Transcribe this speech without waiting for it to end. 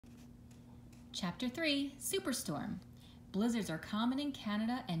Chapter 3, Superstorm. Blizzards are common in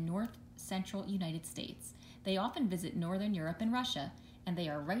Canada and north-central United States. They often visit northern Europe and Russia, and they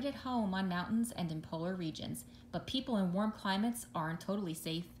are right at home on mountains and in polar regions, but people in warm climates aren't totally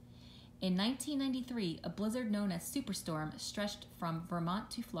safe. In 1993, a blizzard known as Superstorm stretched from Vermont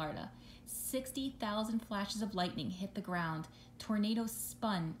to Florida. 60,000 flashes of lightning hit the ground. Tornadoes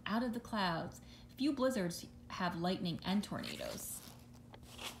spun out of the clouds. Few blizzards have lightning and tornadoes.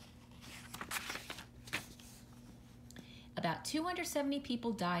 About 270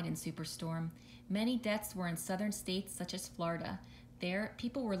 people died in Superstorm. Many deaths were in southern states such as Florida. There,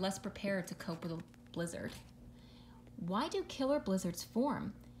 people were less prepared to cope with a blizzard. Why do killer blizzards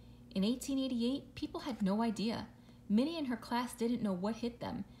form? In 1888, people had no idea. Minnie and her class didn't know what hit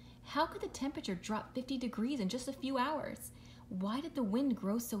them. How could the temperature drop 50 degrees in just a few hours? Why did the wind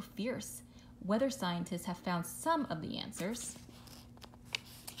grow so fierce? Weather scientists have found some of the answers.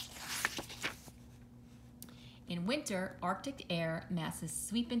 In winter, Arctic air masses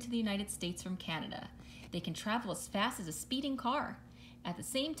sweep into the United States from Canada. They can travel as fast as a speeding car. At the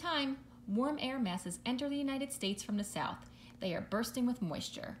same time, warm air masses enter the United States from the south. They are bursting with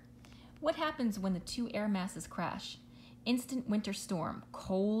moisture. What happens when the two air masses crash? Instant winter storm,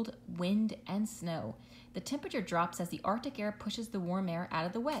 cold, wind, and snow. The temperature drops as the Arctic air pushes the warm air out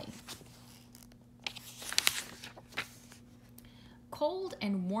of the way. Cold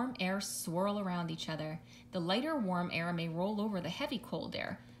and warm air swirl around each other. The lighter warm air may roll over the heavy cold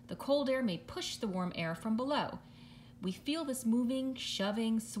air. The cold air may push the warm air from below. We feel this moving,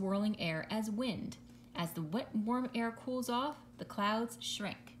 shoving, swirling air as wind. As the wet, warm air cools off, the clouds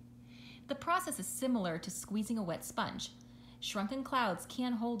shrink. The process is similar to squeezing a wet sponge. Shrunken clouds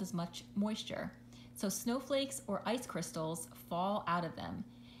can't hold as much moisture, so snowflakes or ice crystals fall out of them.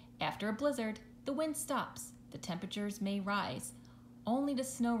 After a blizzard, the wind stops. The temperatures may rise. Only the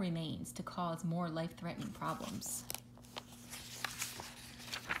snow remains to cause more life-threatening problems.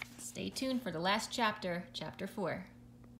 Stay tuned for the last chapter, Chapter 4.